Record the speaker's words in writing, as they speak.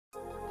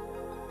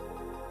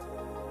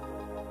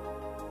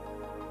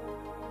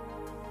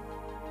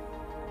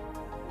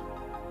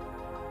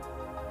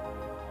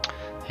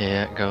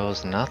Here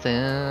goes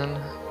nothing.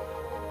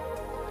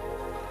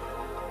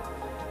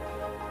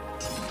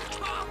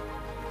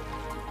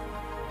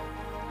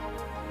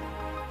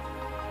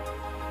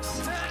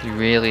 You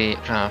really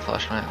trying to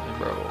flashlight me,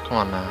 bro? Come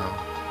on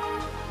now.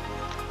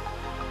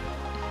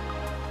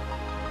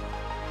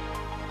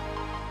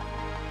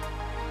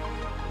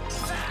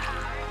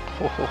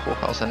 Oh,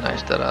 that was a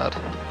nice dead ad.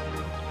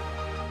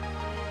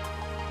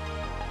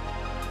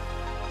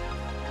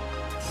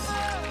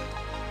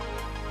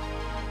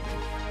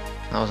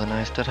 That was a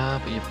nice dead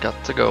ad, but you've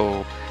got to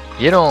go.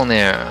 Get on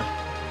there.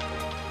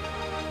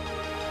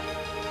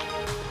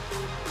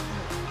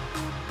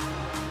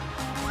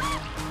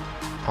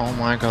 Oh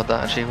my god,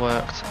 that actually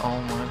worked. Oh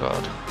my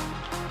god.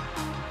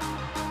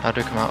 How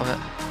do we come out of it?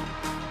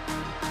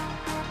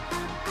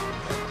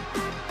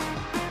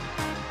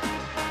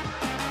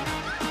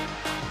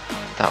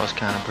 That was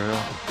kind of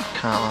brutal.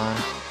 Can't lie.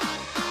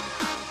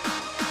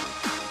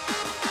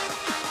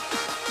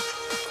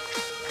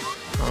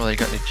 Not really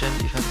got any gen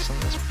defense on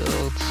this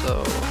build,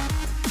 so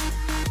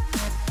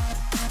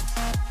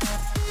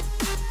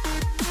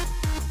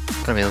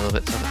gonna be a little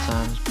bit tough at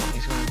times, but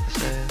he's going to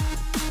save.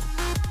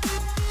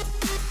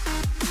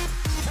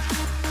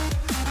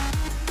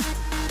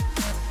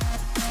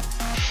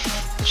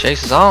 The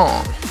chase is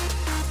on!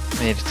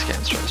 I needed to get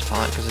him straight this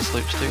pipe because this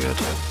loop's too good.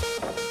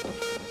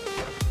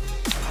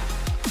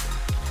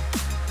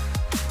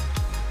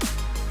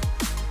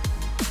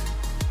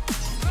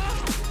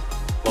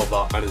 Love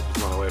that, I just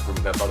run away from a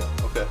dead body.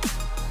 Okay.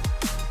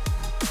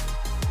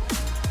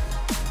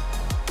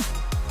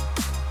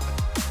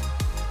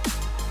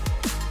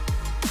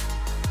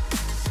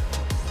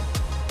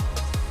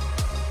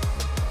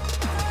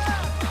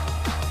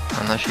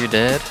 Unless you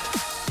did.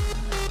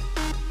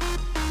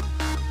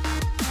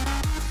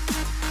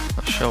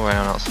 Not sure where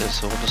anyone else is,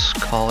 so we'll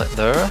just call it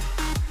there.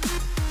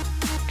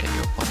 Get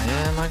you up on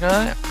here, my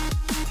guy.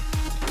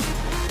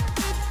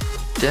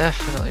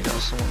 Definitely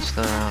got someone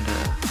still around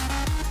here.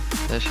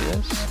 There she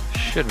is.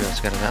 Should be able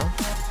to get her down.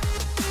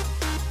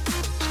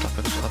 Stop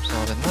it, just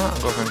absorbing that.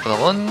 I'll go for him for the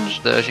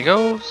lunge. There she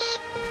goes.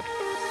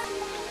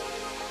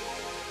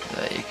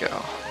 There you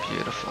go.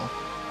 Beautiful.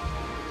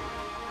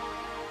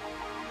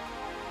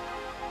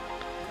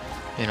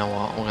 You know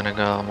what? We're gonna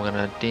go. We're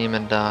gonna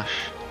demon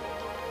dash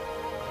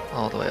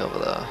all the way over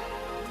there.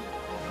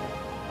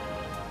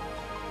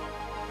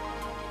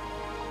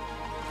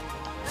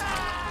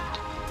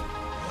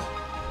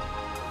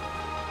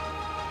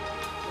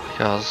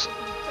 Because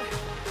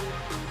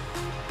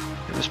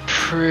it was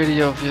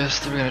pretty obvious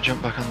that we're going to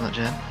jump back on that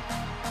gen.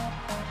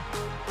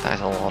 That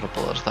is a lot of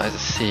blood. That is a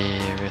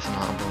serious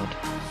amount of blood.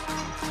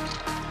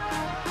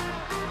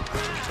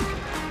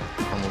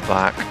 And we're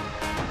back.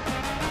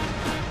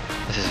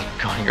 This is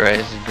going great.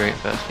 This is a great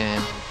first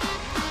game.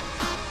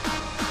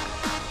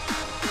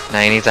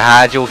 Now you need to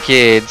hide your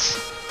kids.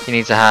 You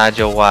need to hide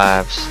your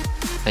wives.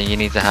 And you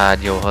need to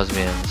hide your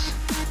husbands.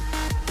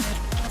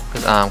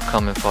 Because I'm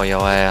coming for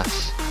your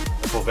ass.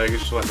 Well, Vegas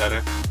just went down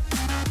here.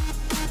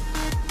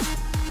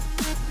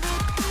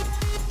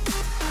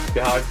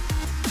 Get high.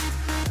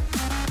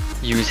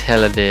 You was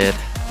hella dead.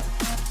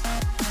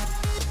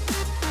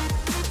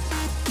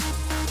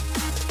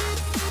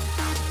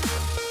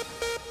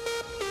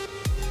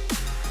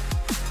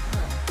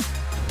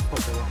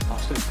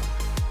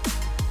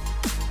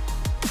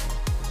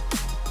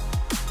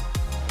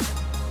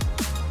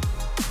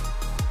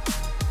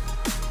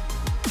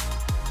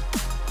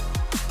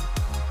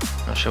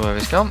 Not sure where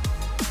he's gone.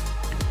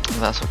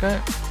 That's okay.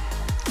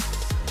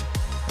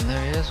 And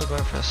there he is, we're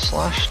going for a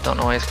slash. Don't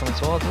know why he's coming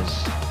towards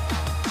us.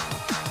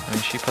 I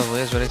mean, she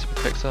probably is ready to be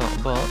picked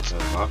up, but...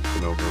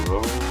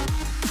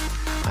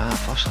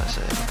 flashlight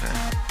save, okay.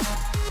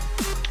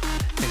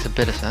 Makes a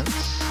bit of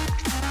sense.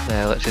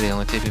 They're literally the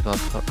only two people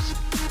I've hooked.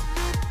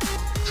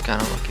 It's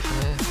kind of lucky for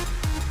me.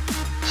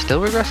 Still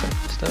regressing,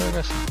 still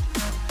regressing.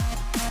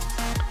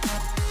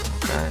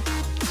 Okay,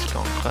 let's go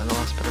and collect the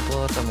last bit of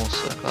blood, and we'll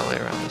circle that way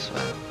around this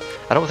way.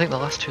 I don't think the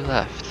last two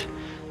left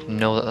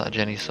know that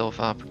Jenny's so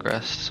far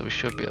progressed, so we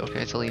should be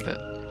okay to leave it.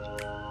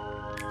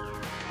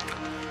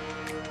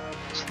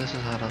 So this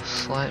has had a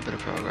slight bit of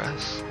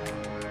progress,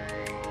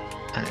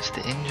 and it's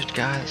the injured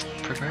guy that's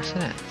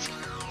progressing it.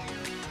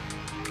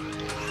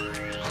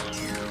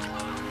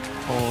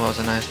 Oh, that was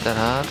a nice dead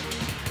hard.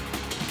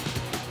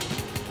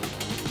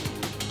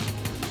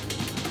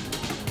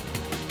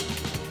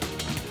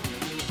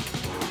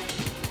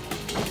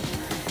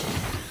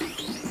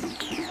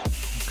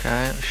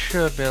 Okay, we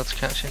should be able to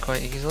catch him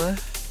quite easily.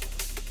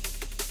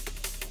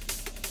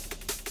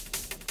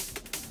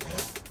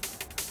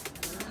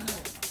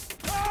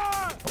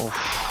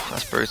 Oof,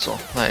 that's brutal.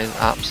 That is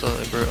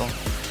absolutely brutal.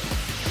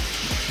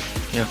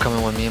 You're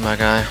coming with me, my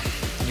guy.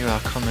 You are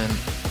coming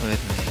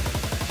with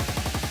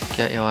me.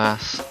 Get your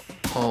ass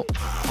up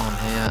on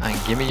here and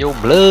give me your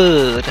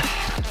blood.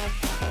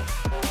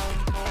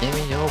 Give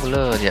me your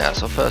blood. Yeah,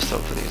 so first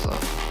up for these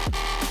lot.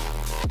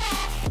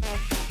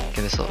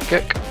 Give this a little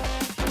kick.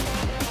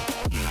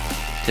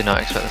 Did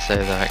not expect the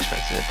save that I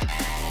expected.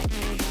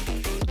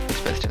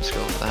 Expected him to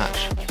go for the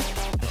hatch.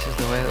 This is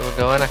the way that we're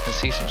going, I can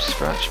see some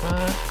scratch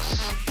marks.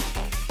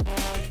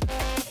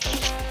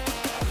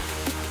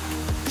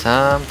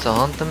 Time to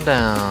hunt them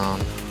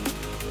down.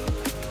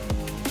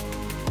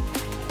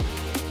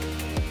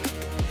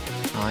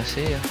 Oh, I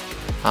see you.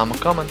 I'm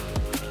a-coming.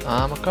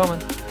 I'm a-coming.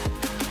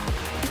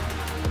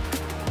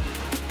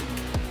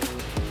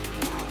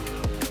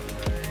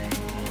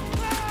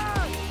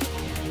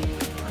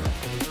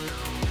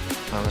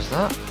 What was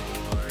that?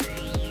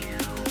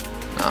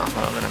 No,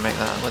 we're not going to make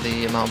that with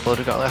the amount of blood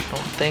we got left, I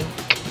don't think.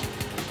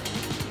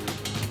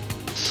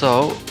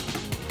 So,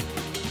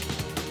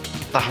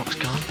 that hook's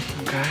gone.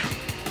 Okay.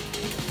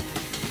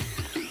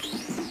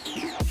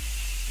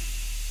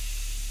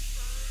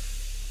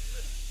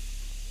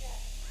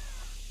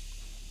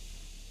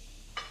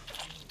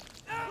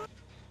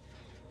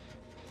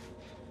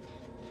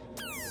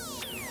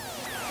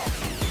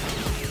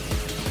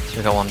 So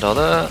we got one door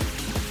there,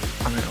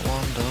 and we got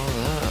one door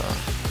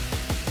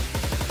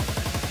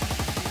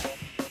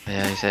there.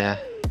 Yeah, he's here.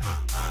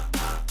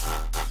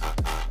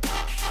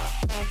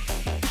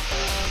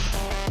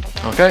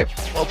 Okay,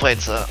 well played,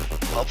 sir.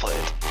 Well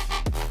played.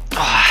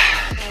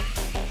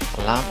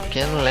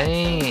 Lambkin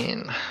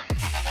Lane.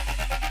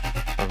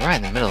 We're right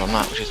in the middle of the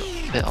map, which is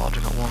a bit odd.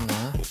 We've got one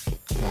there,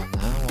 one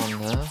there,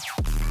 one there.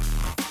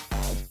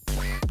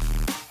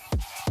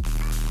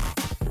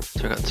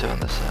 So we've got two on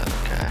this side,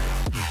 okay.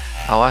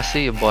 Oh, I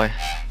see you, boy.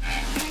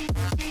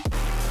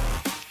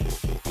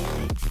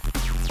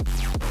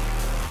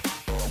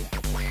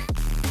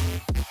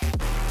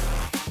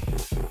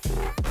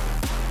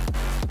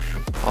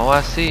 Oh,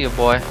 I see you,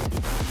 boy.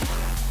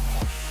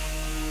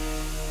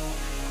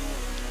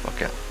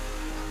 Okay.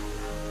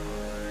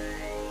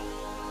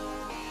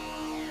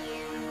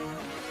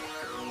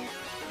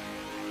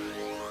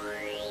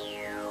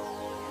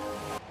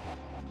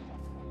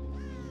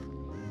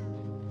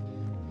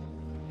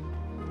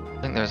 I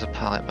think there's a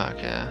pallet back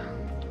here.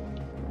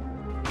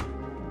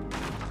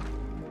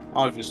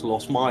 I've just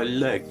lost my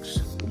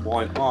legs,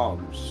 my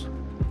arms,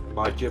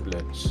 my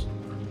giblets.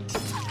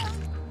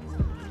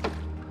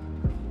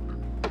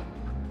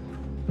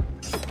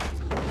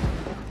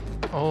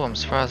 Oh, I'm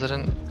surprised I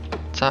didn't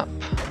tap.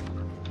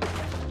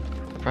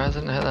 Surprised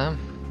I didn't hit them.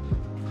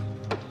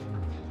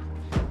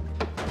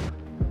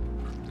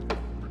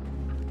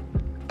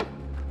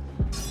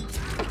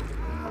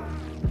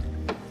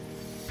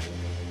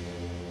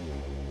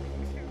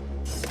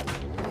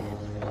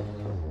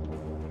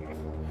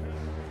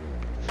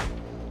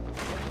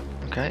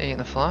 Okay, eating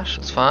the flash,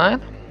 that's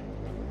fine.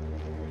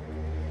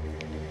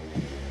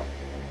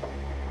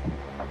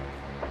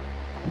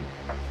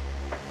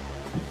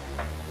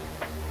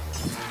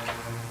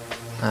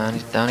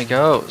 And down he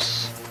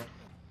goes.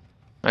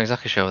 I'm not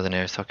exactly sure where the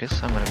nearest hook is,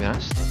 I'm going to be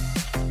honest.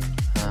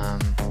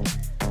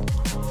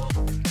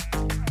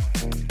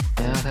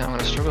 Yeah, I think I'm going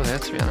to struggle here,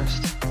 to be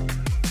honest.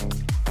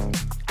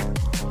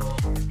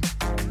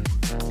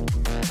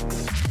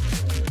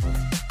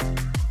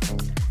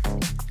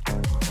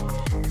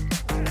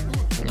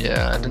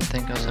 Yeah, I didn't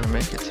think I was going to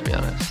make it, to be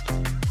honest.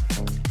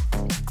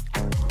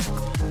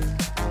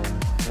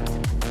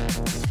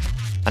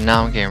 And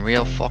now I'm getting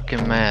real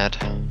fucking mad.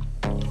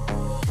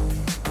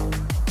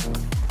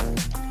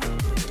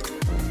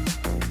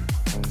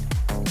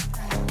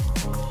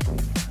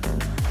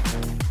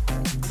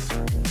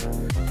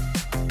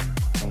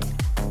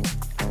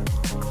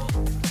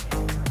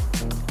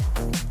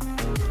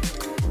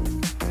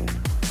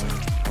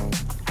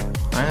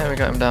 Alright, we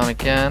got him down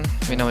again.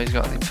 We know he's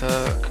got the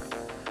perk.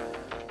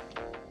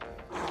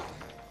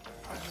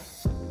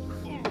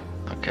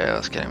 Okay,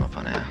 let's get him up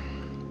on here.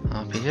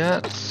 Up he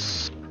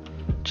gets.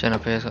 Chen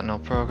up here's got no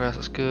progress,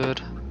 that's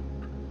good.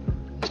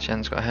 This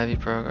Chen's got heavy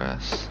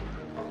progress.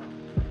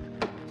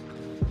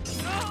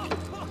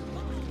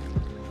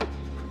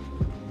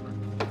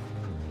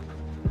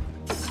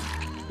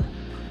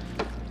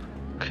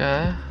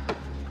 Okay.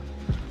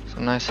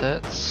 Some nice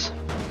hits.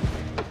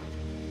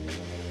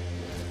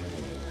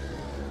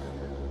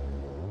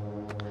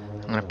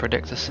 I'm gonna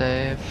predict a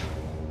save.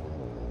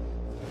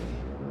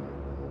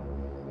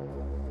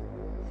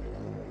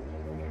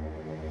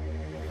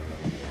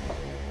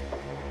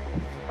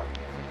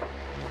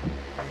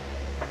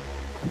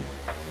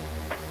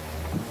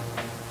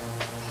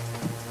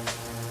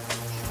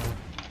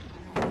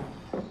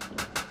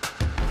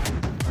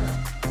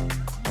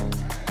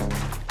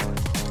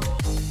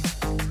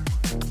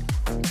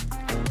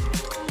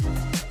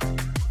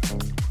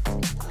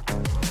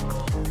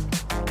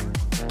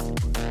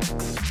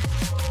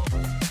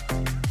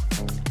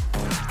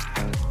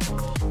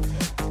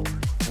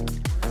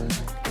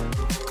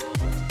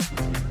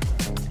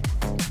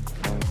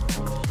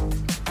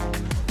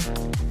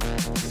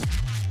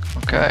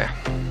 Okay.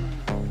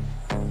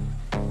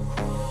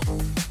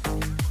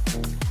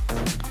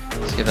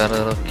 Let's give that a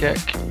little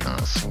kick. And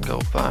let's go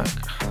back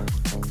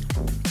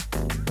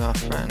to our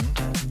friend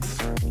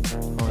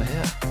over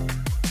here.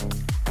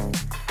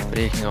 But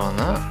he can go on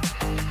that.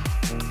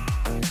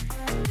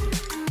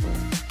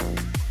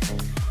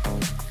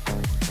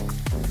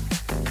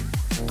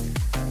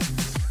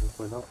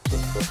 We're not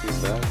just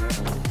cookies there,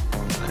 yeah.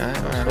 Okay,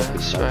 very nice.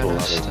 That's very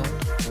nice stun.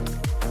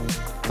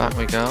 Back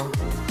we go.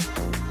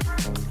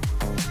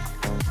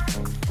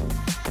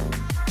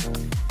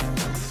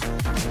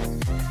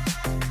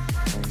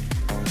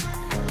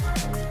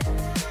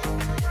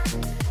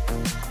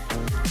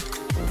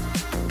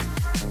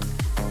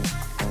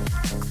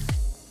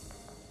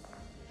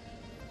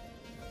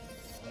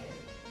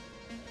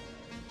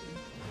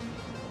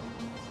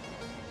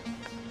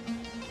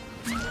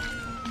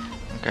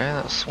 Okay,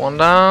 that's one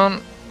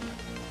down.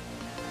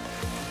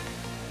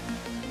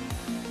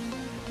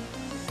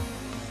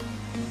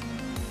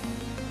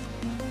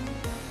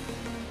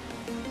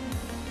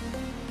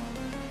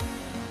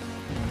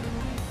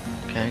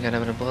 Okay, get a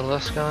bit of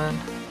bloodlust going.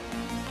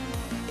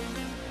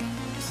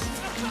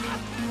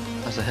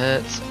 That's a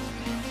hit.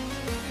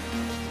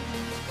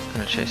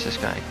 Gonna chase this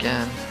guy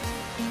again.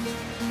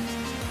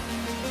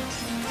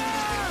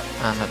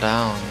 And a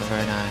down,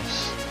 very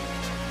nice.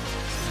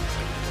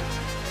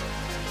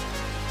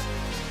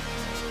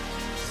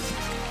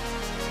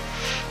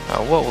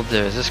 What we'll do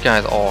is, this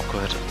guy's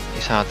awkward.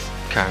 He's hard to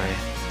carry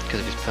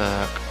because of his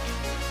perk.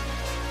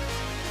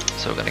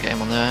 So we're gonna get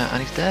him on there,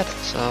 and he's dead.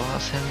 So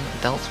that's him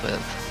dealt with.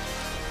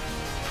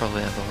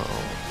 Probably have a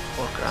little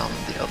walk around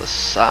the other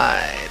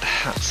side.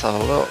 Let's have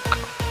a look.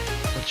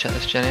 We'll check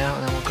this Jenny out,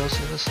 and then we'll go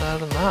to the other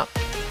side of the map.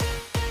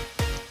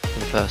 For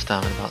the first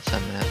time in about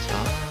 10 minutes.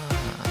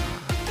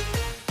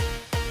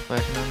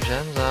 Waiting on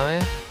gens, are we?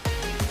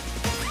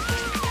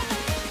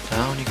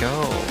 Down you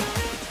go.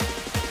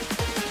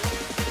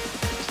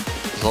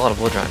 There's a lot of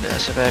blood around here,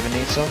 so if I ever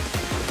need some,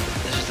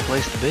 this is the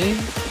place to be.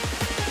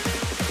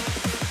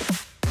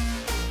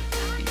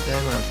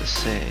 Then we'll have to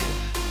save.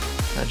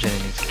 That Jenny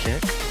needs a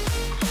kick. I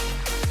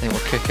think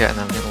we'll kick it and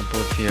then I think we'll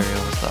Blood Fury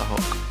over to that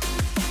hook.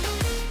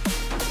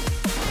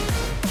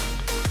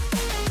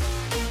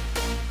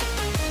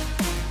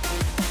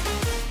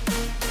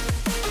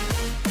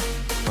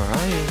 Where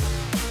are you?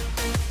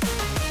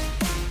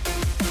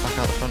 Back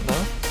out the front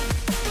door.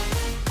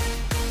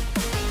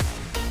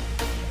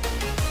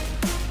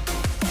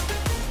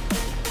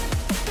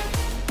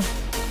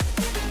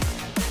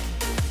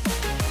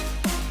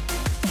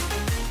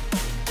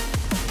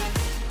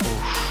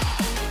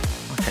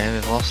 Okay,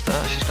 we've lost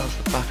her. She's gone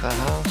to the back of the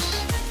house.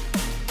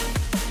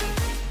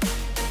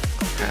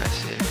 Okay, I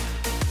see.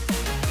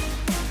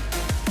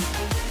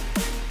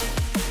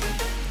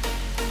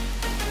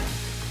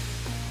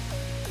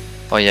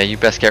 Oh yeah, you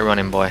best get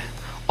running, boy.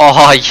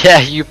 Oh yeah,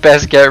 you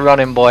best get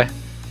running, boy.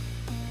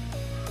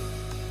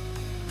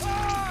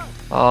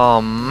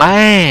 Oh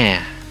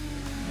man.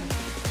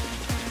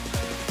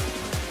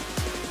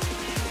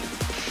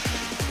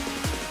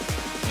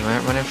 You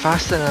weren't running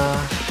fast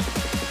enough.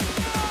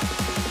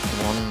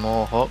 One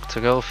more hook to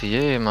go for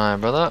you, my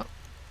brother.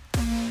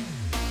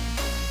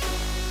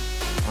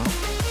 Well,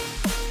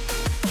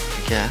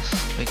 I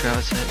guess we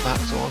gravitate back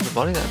towards the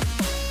body then.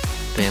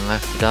 Being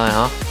left to die,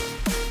 huh?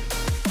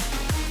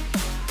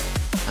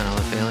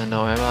 Another feeling,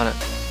 don't worry about it.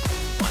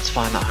 Let's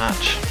find that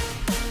hatch.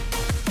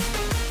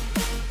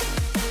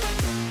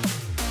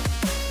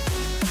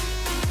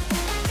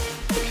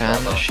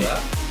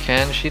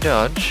 Can she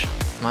dodge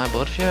my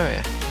Blood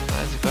Fury?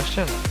 That is the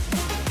question.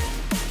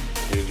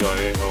 You enjoying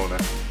it, won't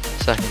it?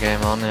 Second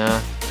game on, yeah.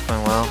 It's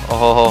going well.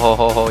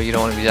 Oh, you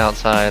don't want to be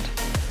outside.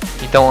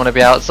 You don't want to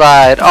be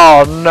outside.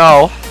 Oh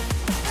no.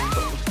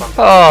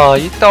 Oh,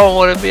 you don't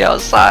want to be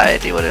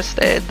outside. You want to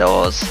stay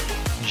indoors.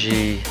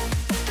 G.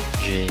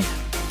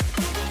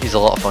 He's a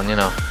lot of fun, you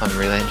know. I'm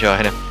really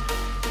enjoying him.